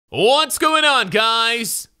What's going on,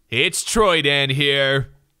 guys? It's Troydan here.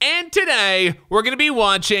 And today, we're going to be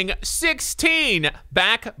watching 16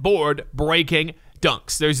 backboard breaking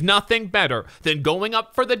dunks. There's nothing better than going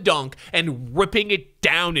up for the dunk and ripping it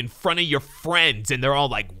down in front of your friends. And they're all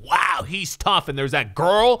like, wow, he's tough. And there's that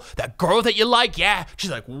girl that you like. Yeah,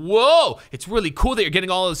 she's like, whoa, it's really cool that you're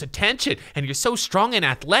getting all this attention. And you're so strong and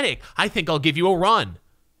athletic. I think I'll give you a run.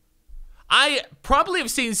 I probably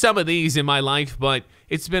have seen some of these in my life, but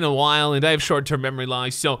it's been a while and I have short-term memory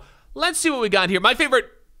loss. So let's see what we got here. My favorite,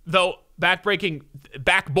 though,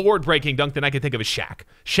 backboard breaking dunk that I can think of is Shaq.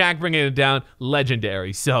 Shaq bringing it down,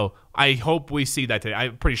 legendary. So I hope we see that today.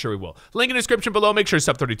 I'm pretty sure we will. Link in the description below. Make sure to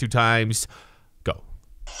sub 32 times. Go.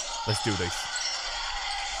 Let's do this.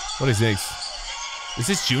 What is this? Is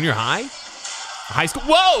this junior high? High school?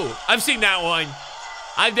 Whoa! I've seen that one.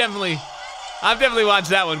 I've definitely watched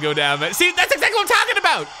that one go down. But see, that's exactly what I'm talking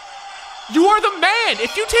about. You are the man.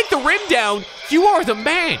 If you take the rim down, you are the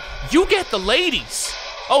man. You get the ladies.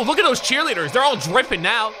 Oh, look at those cheerleaders. They're all dripping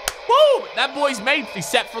now. Woo! That boy's made. He's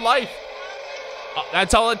set for life.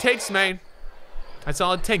 That's all it takes, man. That's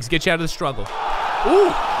all it takes. Get you out of the struggle.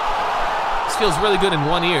 Ooh. This feels really good in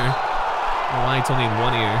one ear. I don't know why it's only in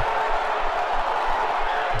one ear.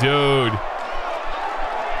 Dude.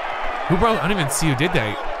 Who broke? I don't even see who did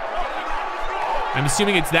that. I'm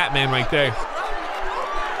assuming it's that man right there.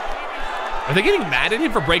 Are they getting mad at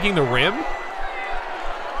him for breaking the rim?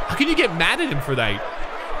 How can you get mad at him for that?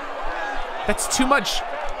 That's too much.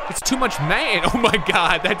 It's too much man. Oh my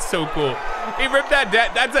God, that's so cool. He ripped that.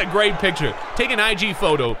 That's a great picture. Take an IG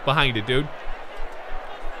photo behind it, dude.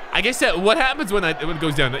 I guess that what happens when it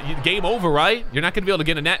goes down? Game over, right? You're not gonna be able to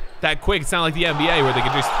get a net that quick. It's not like the NBA where they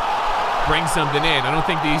can just bring something in. I don't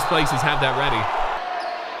think these places have that ready.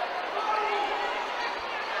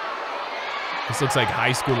 This looks like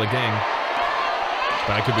high school again.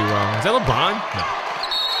 But I could be wrong. Is that LeBron? No.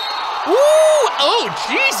 Ooh! Oh,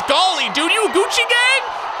 jeez, golly, dude, you Gucci gang?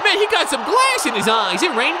 Man, he got some glass in his eyes. It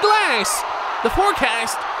rained glass. The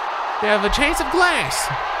forecast, they have a chance of glass.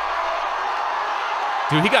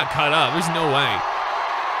 Dude, he got cut up. There's no way.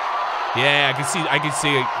 Yeah, I can see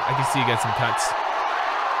he got some cuts.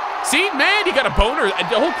 See, man, he got a boner.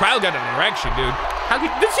 The whole crowd got an erection, dude. How could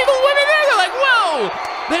you see the women there? They're like, whoa!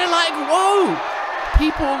 They're like, whoa!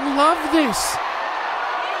 People love this.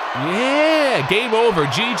 Yeah, game over.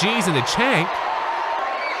 GG's in the chat.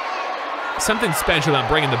 Something special about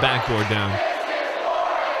bringing the backboard down.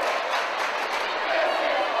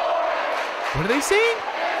 What are they saying?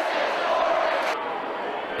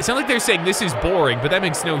 It sounds like they're saying this is boring, but that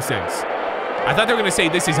makes no sense. I thought they were gonna say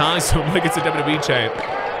this is awesome, like it's a WWE chant.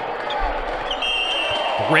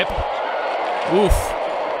 Rip. Oof.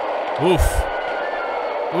 Oof.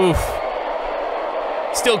 Oof.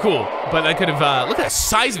 Still cool, but I could have, look at the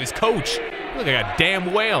size of his coach. Look like a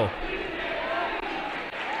damn whale.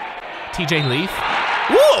 TJ Leaf.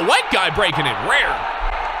 Ooh, a white guy breaking it, rare.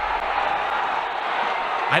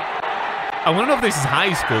 I wanna know if this is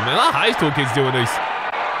high school, man. A lot of high school kids doing this.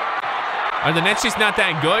 Are the nets just not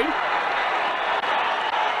that good?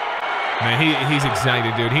 Man, he's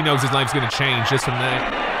excited, dude. He knows his life's gonna change just from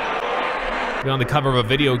that. Be on the cover of a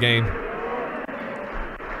video game.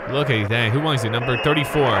 Look at that. Who wants it? Number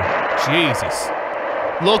 34. Jesus.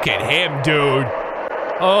 Look at him, dude.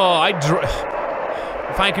 Oh,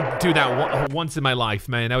 if I could do that once in my life,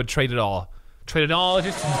 man, I would trade it all. Trade it all,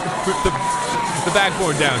 just rip the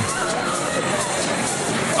backboard down.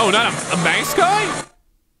 Oh, not a max guy?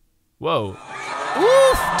 Whoa.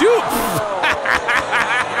 Oof, dude.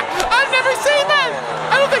 I've never seen that.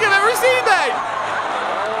 I don't think I've ever seen that.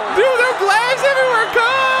 Dude, there are glass everywhere,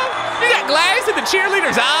 come. You got glass in the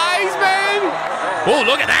cheerleaders' eyes, man. Oh,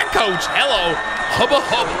 look at that coach. Hello. Hubba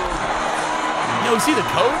hubba. Yo, see the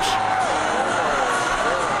coach?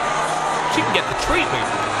 She can get the treatment.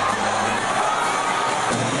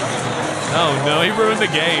 Oh no, he ruined the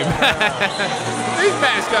game. This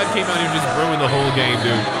mascot came out and just ruined the whole game,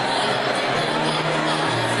 dude.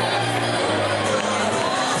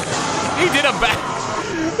 He did a back.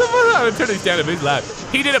 I'm gonna turn this down a bit loud.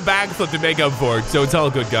 He did a backflip to make up for it, so it's all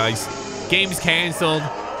good, guys. Game's canceled.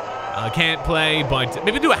 Can't play, but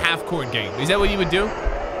maybe do a half-court game. Is that what you would do?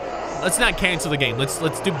 Let's not cancel the game. Let's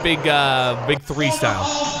do big three style.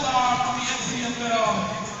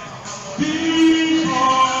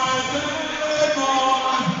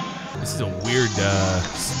 This is a weird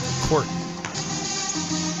court.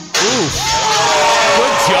 Ooh,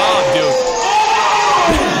 good job, dude.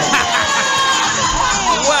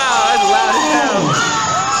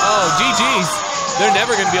 GG's. They're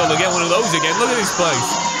never going to be able to get one of those again. Look at this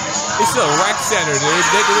place. This is a rec center, dude.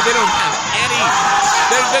 They don't have any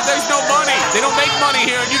There's no money. They don't make money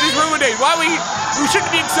here, and you just ruined it. Why we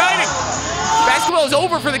shouldn't be exciting. Basketball is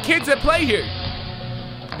over for the kids that play here.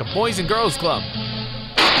 Like a boys and girls club.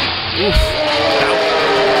 Oof.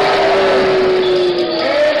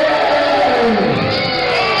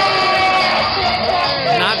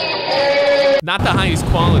 Not the highest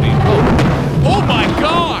quality. Oh my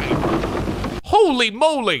God! Holy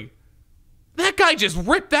moly! That guy just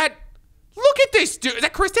ripped that. Look at this dude. Is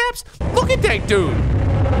that Chris Tapps? Look at that dude.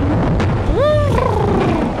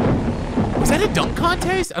 Was that a dunk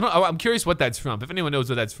contest? I'm curious what that's from. If anyone knows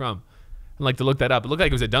what that's from, I'd like to look that up. It looked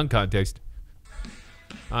like it was a dunk contest.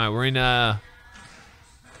 All right, we're in. Oh,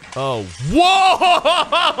 whoa!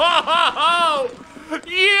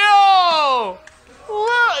 Yo!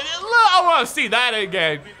 Look, I want to see that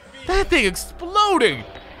again. That thing exploding.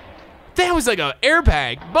 That was like an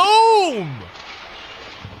airbag. Boom!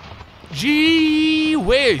 Gee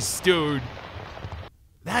whiz, dude.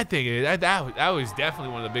 That thing, that was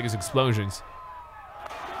definitely one of the biggest explosions.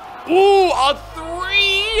 Ooh, a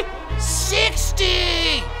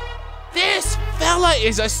 360! This fella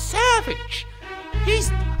is a savage. He's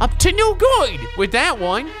up to no good with that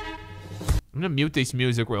one. I'm gonna mute this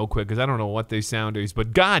music real quick because I don't know what this sound is,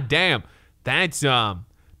 but goddamn, that's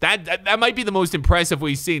that might be the most impressive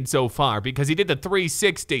we've seen so far because he did the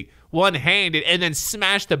 360 one-handed and then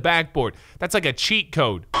smashed the backboard. That's like a cheat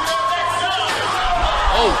code.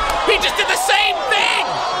 Oh, he just did the same thing!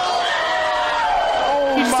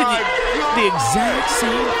 He just did the exact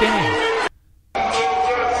same thing.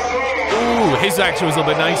 Ooh, his actually was a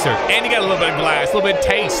little bit nicer. And he got a little bit of glass, a little bit of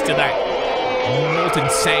taste to that molten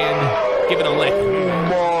sand. Give it a lick. Oh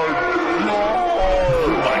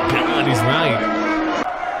my God, he's right.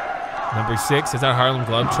 Number 6, is that Harlem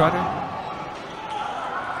Globetrotter?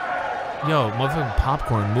 Yo, motherfucking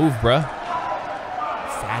popcorn, move, bruh.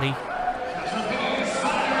 Fatty.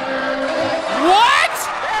 What?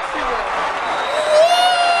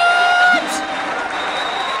 What?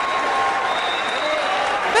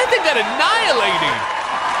 That thing got annihilated.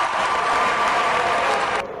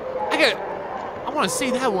 I want to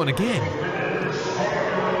see that one again.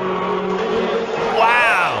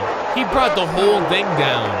 Wow, he brought the whole thing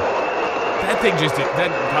down. That thing just did,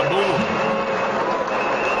 that kaboom.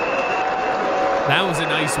 That was a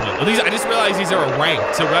nice one. At least I just realized these are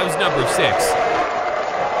ranked, so that was number 6.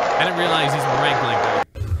 I didn't realize these were ranked like that.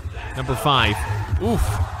 Number 5. Oof.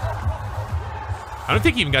 I don't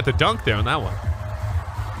think he even got the dunk there on that one.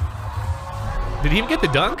 Did he even get the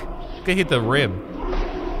dunk? He hit the rim.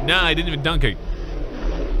 Nah, I didn't even dunk it.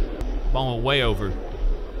 Ball went way over.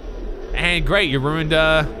 And great, you ruined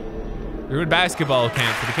basketball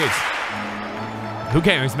camp for the kids. Who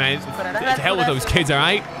cares, man? To hell with those kids, all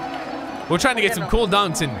right? We're trying to get some cool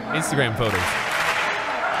dunks and Instagram photos.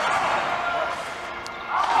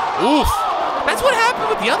 Oof. That's what happened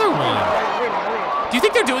with the other one. Do you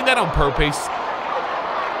think they're doing that on purpose?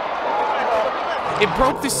 It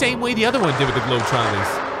broke the same way the other one did with the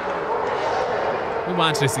Globetrotters. We'll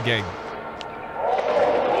watch this again.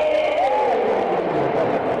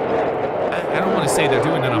 I don't want to say they're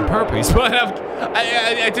doing it on purpose, but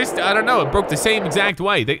I don't know. It broke the same exact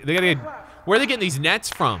way. They gotta get, where are they getting these nets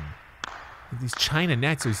from? These China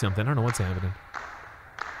nets or something. I don't know what's happening.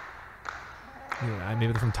 Yeah,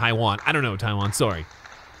 maybe they're from Taiwan. I don't know, Taiwan. Sorry.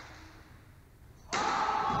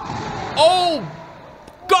 Oh!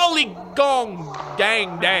 Golly gong!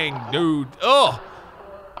 Dang, dang, dude. Oh!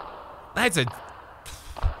 That's a...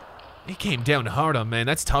 He came down hard on, man.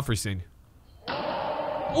 That's Tufferson.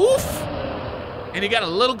 Oof! And he got a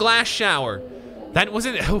little glass shower. That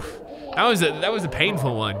wasn't... Oof. That was a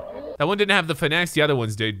painful one. That one didn't have the finesse the other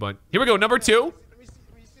ones did, but... Here we go, number 2.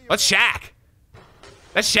 That's Shaq.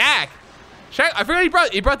 That's Shaq. Shaq, I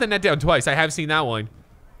forgot he brought the net down twice. I have seen that one.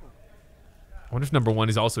 I wonder if number 1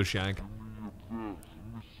 is also Shaq.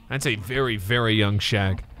 That's a very, very young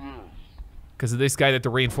Shaq. Because of this guy that had to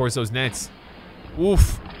reinforce those nets.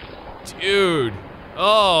 Oof. Dude.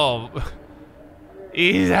 Oh.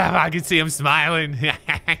 I can see him smiling.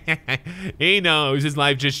 He knows his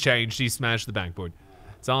life just changed. He smashed the backboard.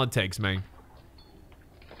 That's all it takes, man.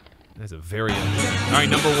 That's a very young Shaq. All right,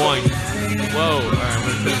 number 1. Whoa. All right, I'm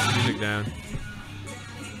going to put this music down.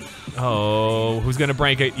 Oh, who's going to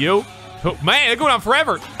break it? You? Oh, man, they're going on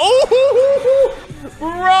forever. Oh,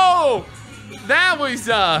 bro. That was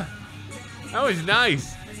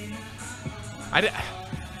nice. I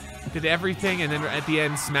did everything and then at the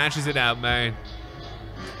end smashes it out, man.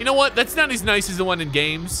 You know what? That's not as nice as the one in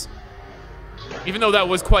games. Even though that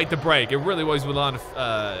was quite the break. It really was with a lot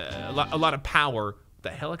of power. What the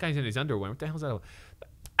hell? That guy's in his underwear. What the hell's that?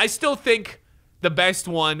 I still think The best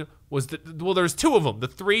one was well, there's two of them. The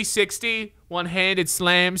 360 one-handed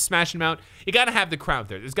slam, smashing them out. You got to have the crowd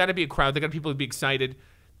there. There's got to be a crowd. There got to be people to be excited.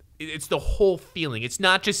 It's the whole feeling. It's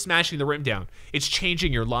not just smashing the rim down. It's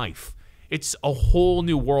changing your life. It's a whole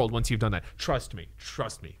new world once you've done that. Trust me.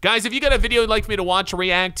 Trust me. Guys, if you got a video you'd like for me to watch or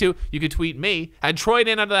react to, you can tweet me at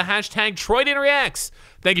Troydan under the hashtag TroydanReacts.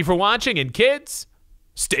 Thank you for watching, and kids,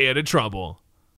 stay out of trouble.